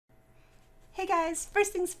Hey guys,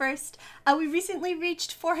 first things first, we recently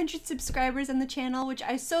reached 400 subscribers on the channel, which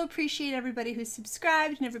I so appreciate everybody who's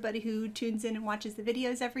subscribed and everybody who tunes in and watches the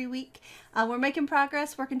videos every week. We're making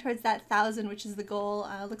progress, working towards that 1,000, which is the goal.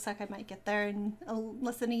 Looks like I might get there in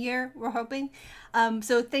less than a year, we're hoping.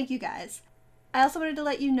 So thank you guys. I also wanted to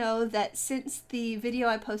let you know that since the video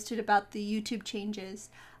I posted about the YouTube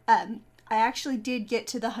changes, I actually did get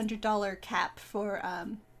to the $100 cap for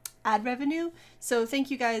ad revenue, so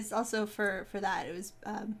thank you guys also for that. It was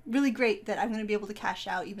really great that I'm going to be able to cash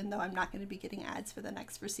out even though I'm not going to be getting ads for the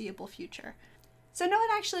next foreseeable future. So no one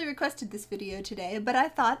actually requested this video today, but I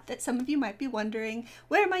thought that some of you might be wondering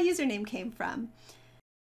where my username came from.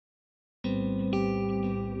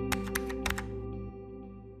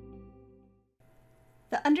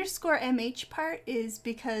 The _MH part is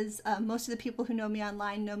because most of the people who know me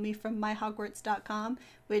online know me from myhogwarts.com,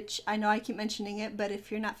 which I know I keep mentioning it, but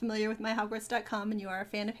if you're not familiar with myhogwarts.com and you are a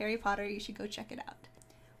fan of Harry Potter, you should go check it out.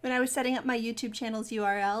 When I was setting up my YouTube channel's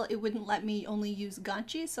URL, it wouldn't let me only use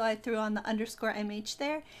Gonchi, so I threw on the _MH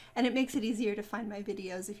there, and it makes it easier to find my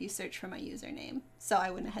videos if you search for my username, so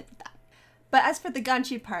I went ahead with that. But as for the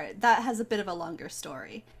Gonchi part, that has a bit of a longer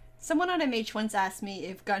story. Someone on MH once asked me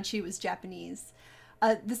if Gonchi was Japanese.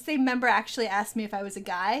 The same member actually asked me if I was a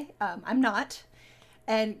guy. I'm not.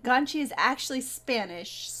 And Gonchi is actually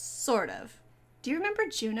Spanish, sort of. Do you remember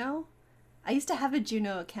Juno? I used to have a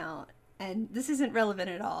Juno account, and this isn't relevant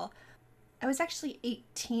at all. I was actually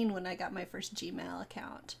 18 when I got my first Gmail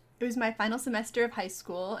account. It was my final semester of high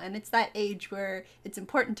school, and it's that age where it's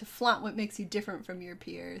important to flaunt what makes you different from your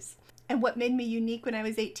peers. And what made me unique when I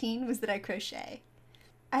was 18 was that I crochet.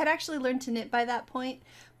 I had actually learned to knit by that point,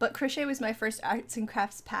 but crochet was my first arts and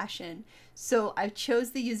crafts passion, so I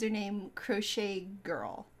chose the username Crochet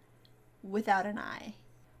Girl, without an I.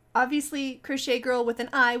 Obviously, Crochet Girl with an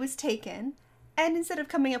I was taken, and instead of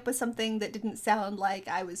coming up with something that didn't sound like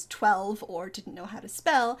I was 12 or didn't know how to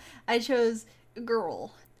spell, I chose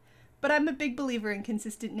Girl. But I'm a big believer in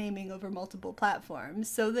consistent naming over multiple platforms,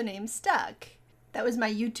 so the name stuck. That was my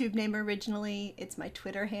YouTube name originally, it's my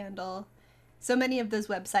Twitter handle. So many of those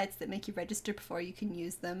websites that make you register before you can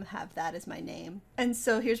use them have that as my name. And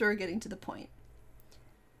so here's where we're getting to the point.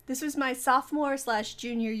 This was my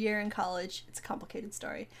sophomore/junior year in college. It's a complicated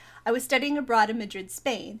story. I was studying abroad in Madrid,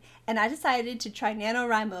 Spain, and I decided to try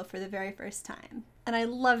NaNoWriMo for the very first time. And I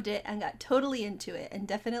loved it and got totally into it and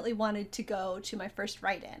definitely wanted to go to my first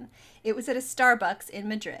write-in. It was at a Starbucks in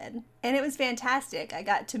Madrid, and it was fantastic. I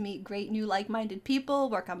got to meet great new like-minded people,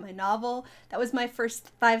 work on my novel. That was my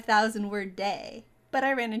first 5,000-word day. But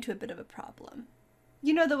I ran into a bit of a problem.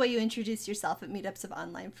 You know the way you introduce yourself at meetups of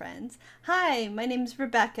online friends. Hi, my name's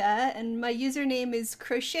Rebecca, and my username is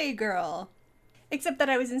Crochet Girl. Except that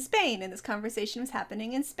I was in Spain and this conversation was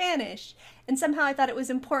happening in Spanish. And somehow I thought it was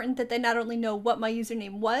important that they not only know what my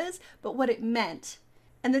username was, but what it meant.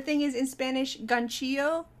 And the thing is, in Spanish,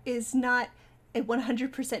 ganchillo is not a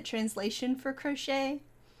 100% translation for crochet.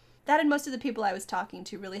 That and most of the people I was talking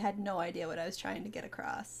to really had no idea what I was trying to get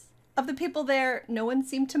across. Of the people there, no one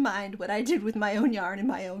seemed to mind what I did with my own yarn in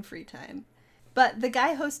my own free time. But the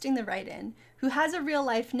guy hosting the write-in, who has a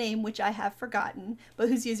real-life name which I have forgotten, but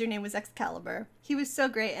whose username was Excalibur, he was so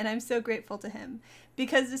great and I'm so grateful to him.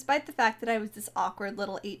 Because despite the fact that I was this awkward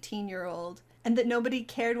little 18-year-old, and that nobody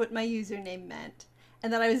cared what my username meant,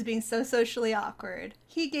 and that I was being so socially awkward,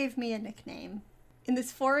 he gave me a nickname. In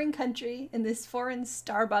this foreign country, in this foreign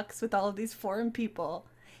Starbucks with all of these foreign people,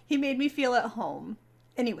 he made me feel at home.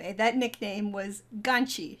 Anyway, that nickname was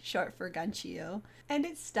Gonchi, short for Ganchillo, and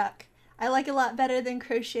it stuck. I like it a lot better than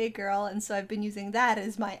Crochet Girl, and so I've been using that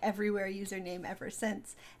as my everywhere username ever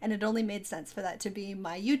since, and it only made sense for that to be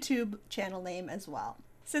my YouTube channel name as well.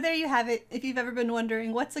 So there you have it. If you've ever been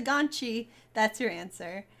wondering what's a Gonchi, that's your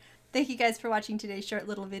answer. Thank you guys for watching today's short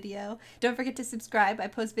little video. Don't forget to subscribe. I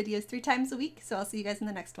post videos 3 times a week, so I'll see you guys in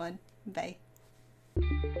the next one. Bye.